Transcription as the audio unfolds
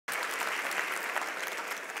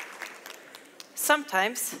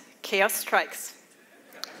Sometimes chaos strikes.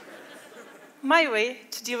 My way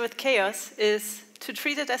to deal with chaos is to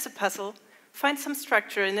treat it as a puzzle, find some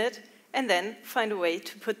structure in it, and then find a way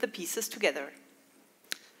to put the pieces together.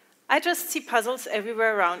 I just see puzzles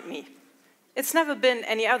everywhere around me. It's never been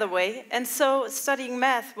any other way, and so studying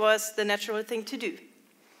math was the natural thing to do.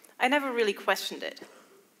 I never really questioned it.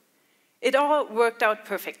 It all worked out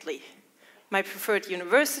perfectly. My preferred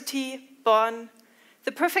university, Bonn,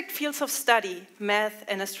 the perfect fields of study, math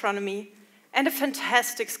and astronomy, and a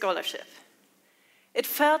fantastic scholarship. It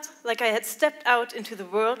felt like I had stepped out into the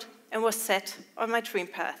world and was set on my dream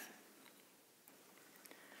path.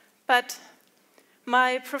 But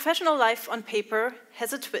my professional life on paper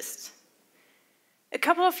has a twist. A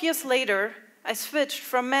couple of years later, I switched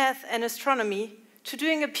from math and astronomy to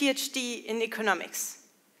doing a PhD in economics,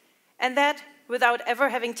 and that without ever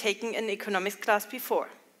having taken an economics class before.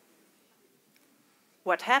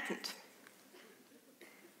 What happened?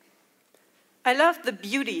 I loved the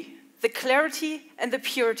beauty, the clarity, and the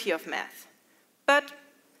purity of math. But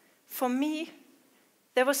for me,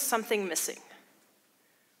 there was something missing.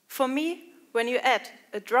 For me, when you add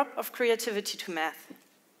a drop of creativity to math,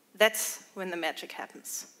 that's when the magic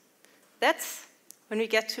happens. That's when we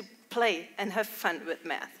get to play and have fun with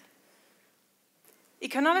math.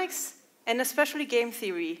 Economics, and especially game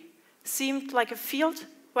theory, seemed like a field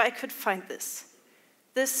where I could find this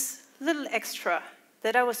little extra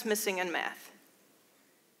that I was missing in math.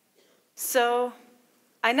 So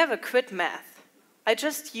I never quit math. I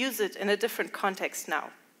just use it in a different context now.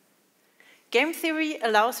 Game theory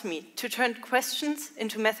allows me to turn questions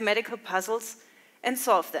into mathematical puzzles and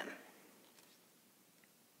solve them.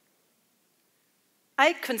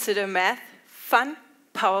 I consider math fun,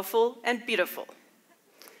 powerful, and beautiful.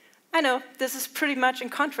 I know this is pretty much in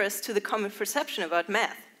contrast to the common perception about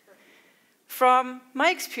math. From my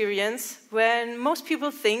experience, when most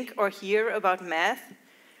people think or hear about math,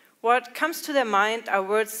 what comes to their mind are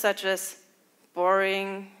words such as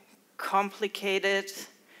boring, complicated,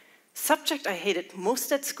 subject I hated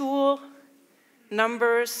most at school,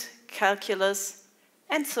 numbers, calculus,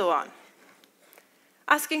 and so on.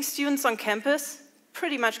 Asking students on campus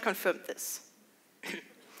pretty much confirmed this.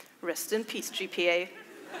 Rest in peace, GPA.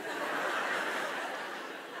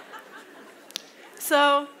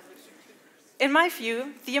 So, in my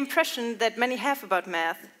view, the impression that many have about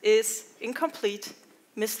math is incomplete,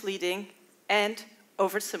 misleading, and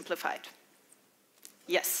oversimplified.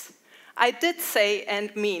 Yes, I did say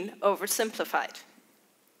and mean oversimplified.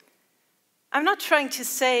 I'm not trying to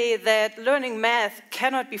say that learning math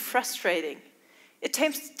cannot be frustrating. It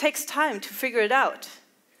takes time to figure it out.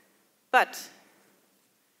 But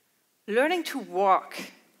learning to walk,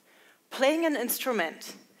 playing an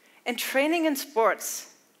instrument, and training in sports,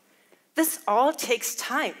 this all takes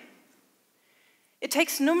time. It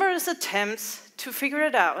takes numerous attempts to figure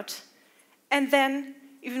it out, and then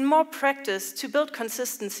even more practice to build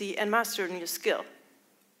consistency and master a new skill.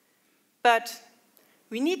 But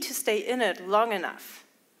we need to stay in it long enough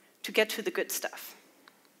to get to the good stuff.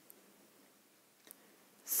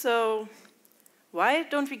 So, why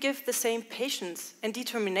don't we give the same patience and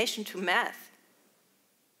determination to math?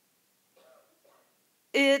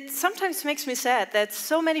 It sometimes makes me sad that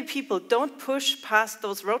so many people don't push past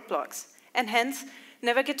those roadblocks and hence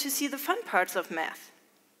never get to see the fun parts of math.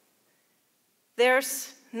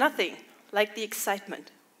 There's nothing like the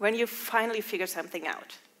excitement when you finally figure something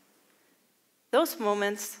out. Those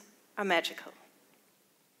moments are magical.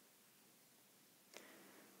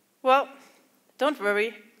 Well, don't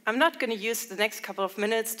worry, I'm not going to use the next couple of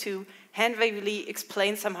minutes to hand-wavily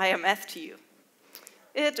explain some higher math to you.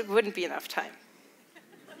 It wouldn't be enough time.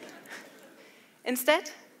 Instead,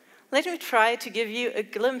 let me try to give you a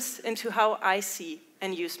glimpse into how I see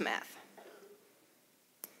and use math.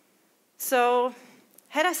 So,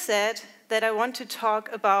 had I said that I want to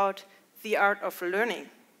talk about the art of learning,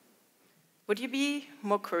 would you be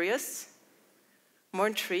more curious, more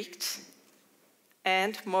intrigued,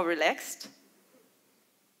 and more relaxed?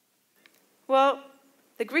 Well,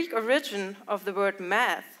 the Greek origin of the word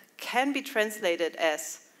math can be translated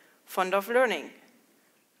as fond of learning,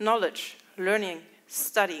 knowledge, learning,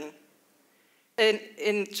 studying.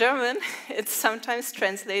 In German, it's sometimes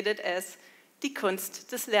translated as die Kunst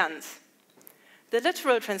des Lernens. The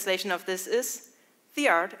literal translation of this is the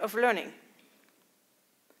art of learning.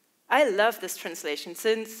 I love this translation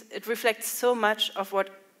since it reflects so much of what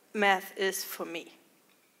math is for me.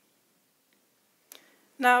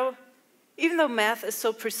 Now, even though math is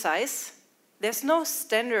so precise, there's no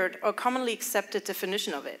standard or commonly accepted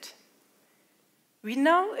definition of it. We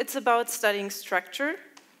know it's about studying structure,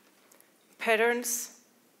 patterns,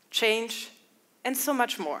 change, and so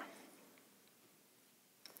much more.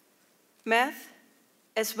 Math,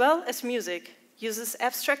 as well as music, uses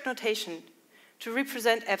abstract notation to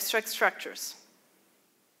represent abstract structures.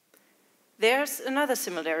 There's another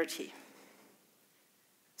similarity.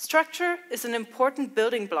 Structure is an important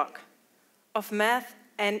building block of math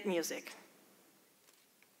and music.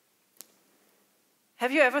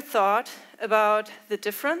 Have you ever thought about the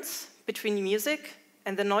difference between music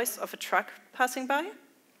and the noise of a truck passing by?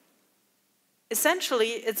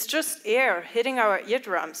 Essentially, it's just air hitting our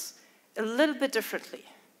eardrums a little bit differently.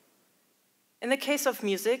 In the case of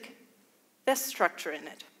music, there's structure in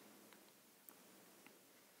it.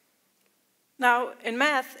 Now, in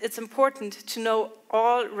math, it's important to know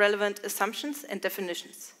all relevant assumptions and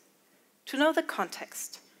definitions, to know the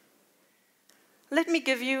context. Let me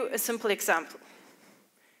give you a simple example.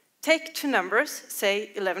 Take two numbers,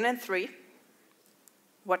 say 11 and 3.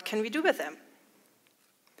 What can we do with them?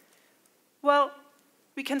 Well,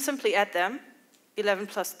 we can simply add them. 11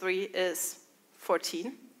 plus 3 is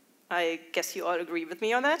 14. I guess you all agree with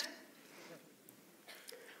me on that.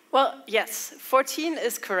 Well, yes, 14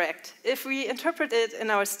 is correct if we interpret it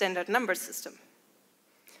in our standard number system.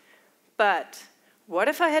 But what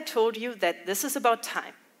if I had told you that this is about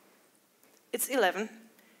time? It's 11,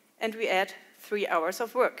 and we add 3 hours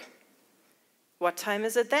of work. What time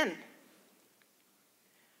is it then?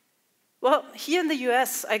 Well, here in the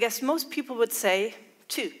US, I guess most people would say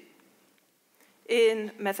 2.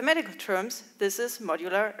 In mathematical terms, this is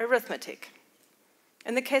modular arithmetic.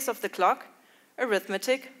 In the case of the clock,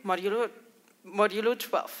 arithmetic modulo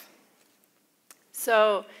 12.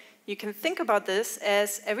 So you can think about this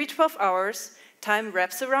as every 12 hours, time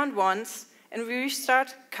wraps around once, and we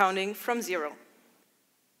restart counting from 0.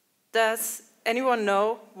 Does anyone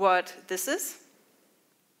know what this is?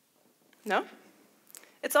 No?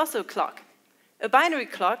 It's also a clock, a binary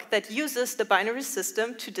clock that uses the binary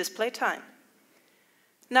system to display time.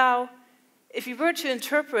 Now, if we were to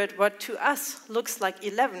interpret what to us looks like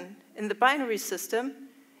 11 in the binary system,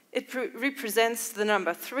 it represents the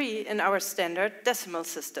number 3 in our standard decimal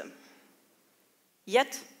system.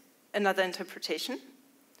 Yet another interpretation,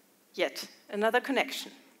 yet another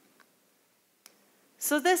connection.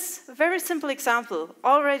 So this very simple example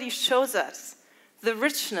already shows us the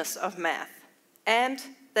richness of math and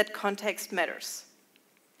that context matters.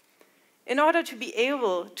 In order to be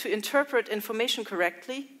able to interpret information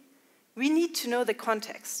correctly, we need to know the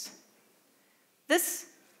context. This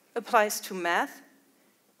applies to math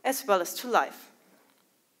as well as to life.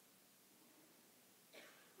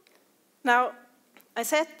 Now, I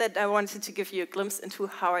said that I wanted to give you a glimpse into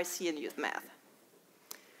how I see and use math.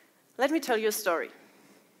 Let me tell you a story.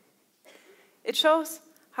 It shows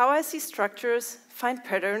how I see structures, find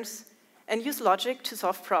patterns, and use logic to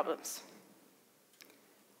solve problems.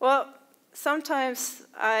 Well, sometimes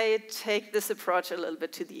I take this approach a little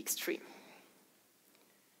bit to the extreme.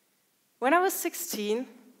 When I was 16,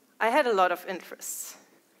 I had a lot of interests.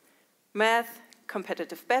 Math,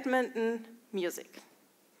 competitive badminton, music.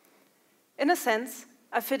 In a sense,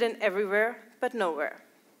 I fit in everywhere but nowhere.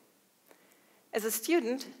 As a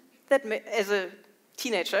student, as a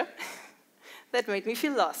teenager, that made me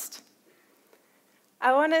feel lost.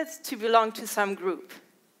 I wanted to belong to some group,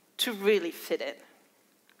 to really fit in.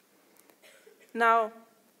 Now,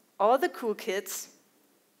 all the cool kids,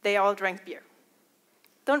 they all drank beer.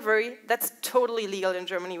 Don't worry, that's totally legal in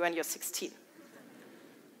Germany when you're 16.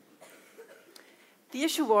 The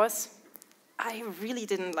issue was, I really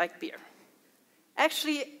didn't like beer.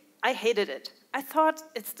 Actually, I hated it. I thought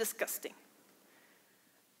it's disgusting.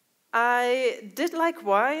 I did like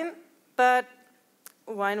wine, but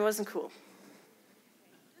wine wasn't cool.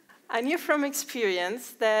 I knew from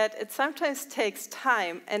experience that it sometimes takes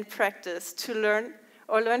time and practice to learn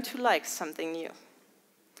to like something new.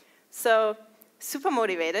 So, super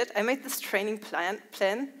motivated, I made this training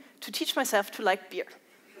plan to teach myself to like beer.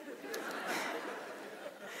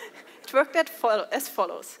 It worked as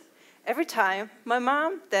follows. Every time my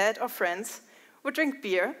mom, dad, or friends would drink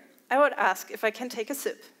beer, I would ask if I can take a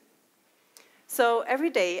sip. So every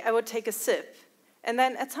day I would take a sip, and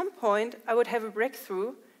then at some point I would have a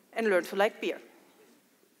breakthrough and learn to like beer.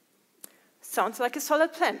 Sounds like a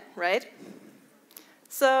solid plan, right?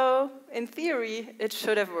 So, in theory, it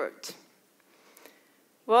should have worked.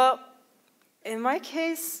 Well, in my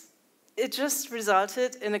case, it just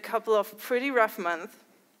resulted in a couple of pretty rough months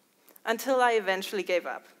until I eventually gave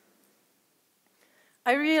up.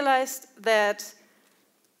 I realized that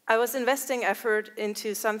I was investing effort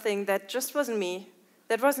into something that just wasn't me,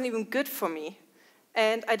 that wasn't even good for me,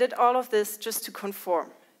 and I did all of this just to conform,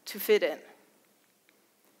 to fit in.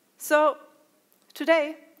 So,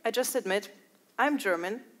 today, I just admit, I'm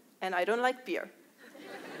German, and I don't like beer.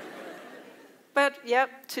 But yeah,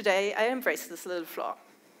 today I embrace this little flaw.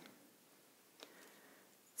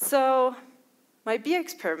 So, my beer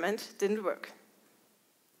experiment didn't work.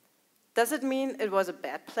 Does it mean it was a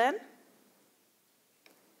bad plan?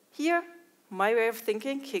 Here, my way of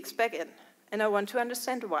thinking kicks back in, and I want to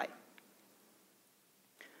understand why.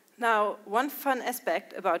 Now, one fun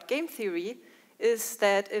aspect about game theory is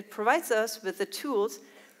that it provides us with the tools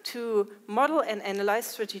to model and analyze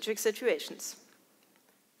strategic situations.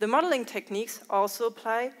 The modeling techniques also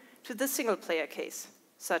apply to the single-player case,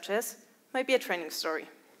 such as my beer training story.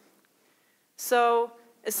 So,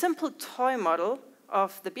 a simple toy model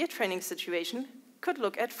of the beer training situation could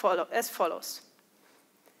look as follows.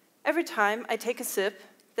 Every time I take a sip,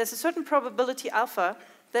 there's a certain probability alpha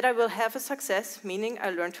that I will have a success, meaning I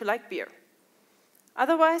learn to like beer.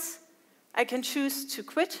 Otherwise, I can choose to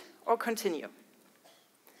quit or continue.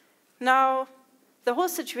 Now, the whole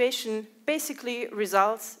situation basically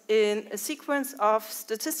results in a sequence of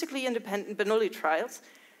statistically independent Bernoulli trials,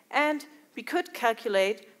 and we could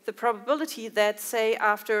calculate the probability that, say,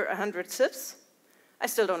 after 100 sips, I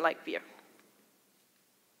still don't like beer.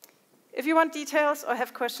 If you want details or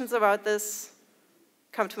have questions about this,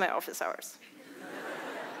 come to my office hours.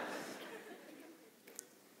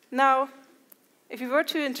 Now, if you were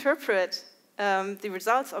to interpret the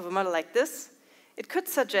results of a model like this, it could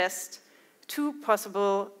suggest two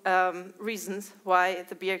possible reasons why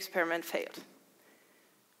the beer experiment failed.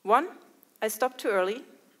 One, I stopped too early,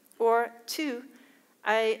 or two,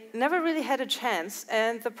 I never really had a chance,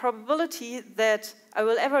 and the probability that I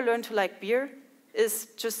will ever learn to like beer is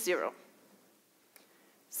just 0.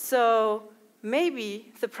 So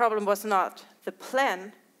maybe the problem was not the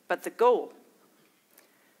plan, but the goal.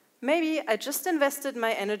 Maybe I just invested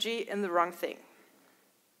my energy in the wrong thing.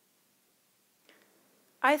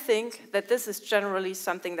 I think that this is generally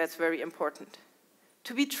something that's very important,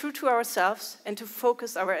 to be true to ourselves and to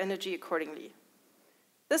focus our energy accordingly.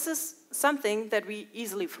 This is something that we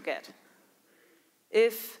easily forget.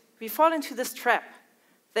 If we fall into this trap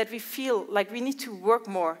that we feel like we need to work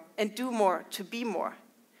more and do more to be more,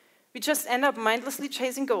 we just end up mindlessly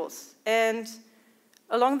chasing goals, and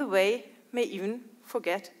along the way may even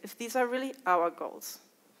forget if these are really our goals.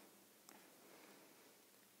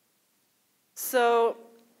 So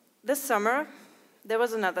this summer, there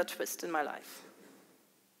was another twist in my life.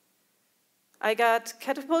 I got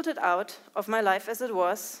catapulted out of my life as it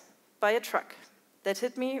was by a truck that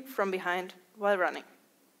hit me from behind while running.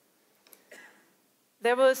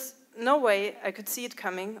 There was no way I could see it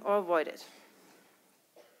coming or avoid it.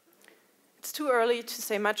 It's too early to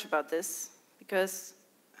say much about this because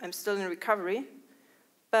I'm still in recovery,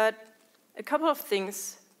 but a couple of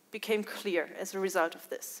things became clear as a result of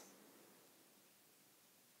this.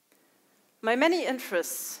 My many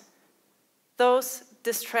interests, those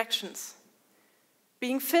distractions,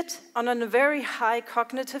 being fit on a very high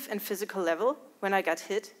cognitive and physical level when I got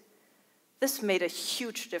hit, this made a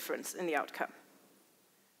huge difference in the outcome.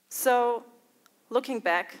 So, looking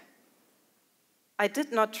back, I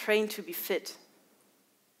did not train to be fit.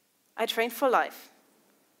 I trained for life.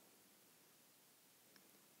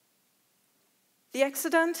 The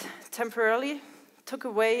accident temporarily took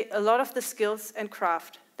away a lot of the skills and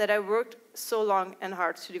craft that I worked so long and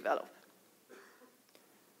hard to develop.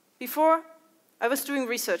 Before, I was doing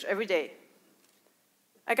research every day.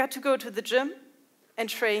 I got to go to the gym and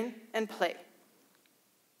train and play.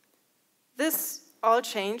 This all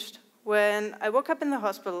changed when I woke up in the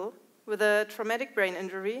hospital with a traumatic brain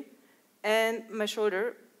injury and my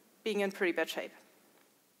shoulder being in pretty bad shape.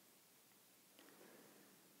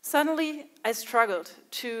 Suddenly, I struggled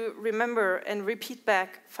to remember and repeat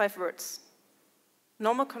back 5 words.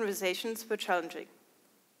 Normal conversations were challenging.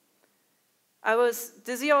 I was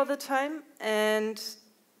dizzy all the time, and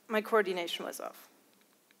my coordination was off.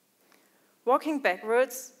 Walking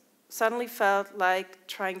backwards suddenly felt like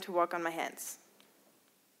trying to walk on my hands.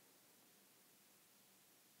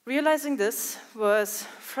 Realizing this was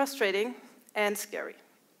frustrating and scary.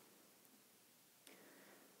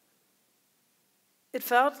 It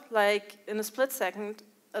felt like, in a split second,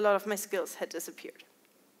 a lot of my skills had disappeared.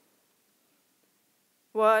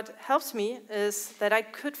 What helps me is that I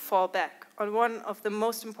could fall back on one of the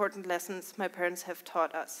most important lessons my parents have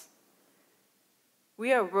taught us.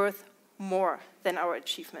 We are worth more than our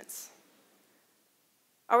achievements.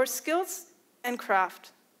 Our skills and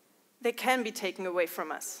craft, they can be taken away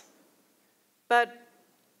from us. But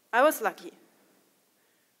I was lucky.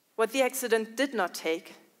 What the accident did not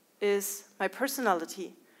take is my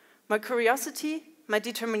personality, my curiosity, my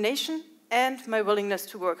determination, and my willingness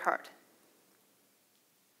to work hard.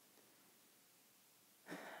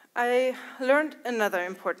 I learned another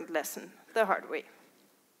important lesson the hard way.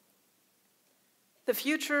 The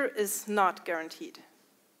future is not guaranteed.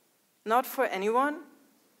 Not for anyone,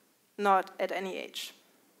 not at any age.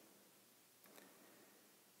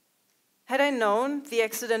 Had I known the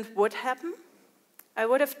accident would happen, I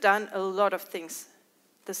would have done a lot of things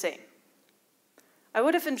the same. I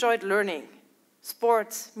would have enjoyed learning,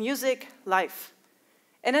 sports, music, life.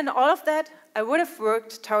 And in all of that, I would have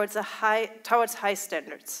worked towards high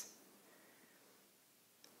standards.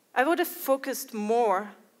 I would have focused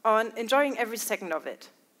more on enjoying every second of it,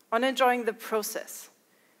 on enjoying the process,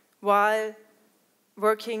 while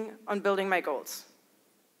working on building my goals,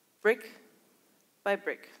 brick by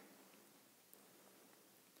brick.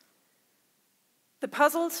 The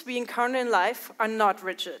puzzles we encounter in life are not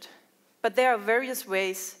rigid, but there are various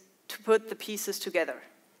ways to put the pieces together.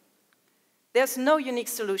 There's no unique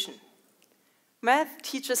solution. Math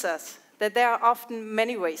teaches us that there are often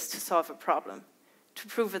many ways to solve a problem, to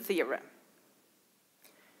prove a theorem.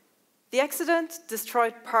 The accident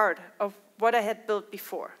destroyed part of what I had built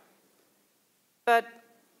before, but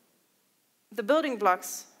the building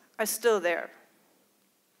blocks are still there.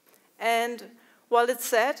 And while it's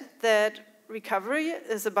said that recovery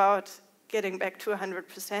is about getting back to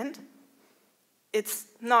 100%, it's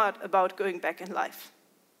not about going back in life.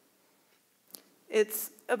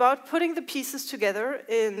 It's about putting the pieces together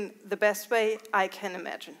in the best way I can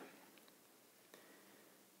imagine.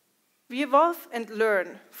 We evolve and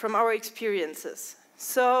learn from our experiences.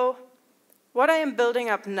 So what I am building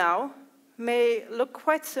up now may look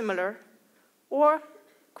quite similar or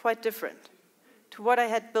quite different to what I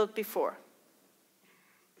had built before.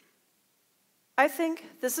 I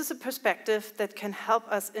think this is a perspective that can help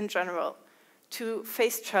us in general to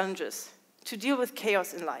face challenges, to deal with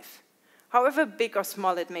chaos in life, however big or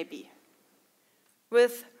small it may be.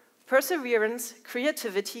 With perseverance,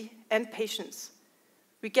 creativity, and patience,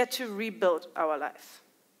 we get to rebuild our life.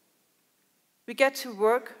 We get to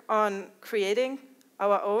work on creating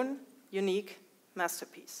our own unique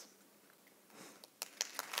masterpiece.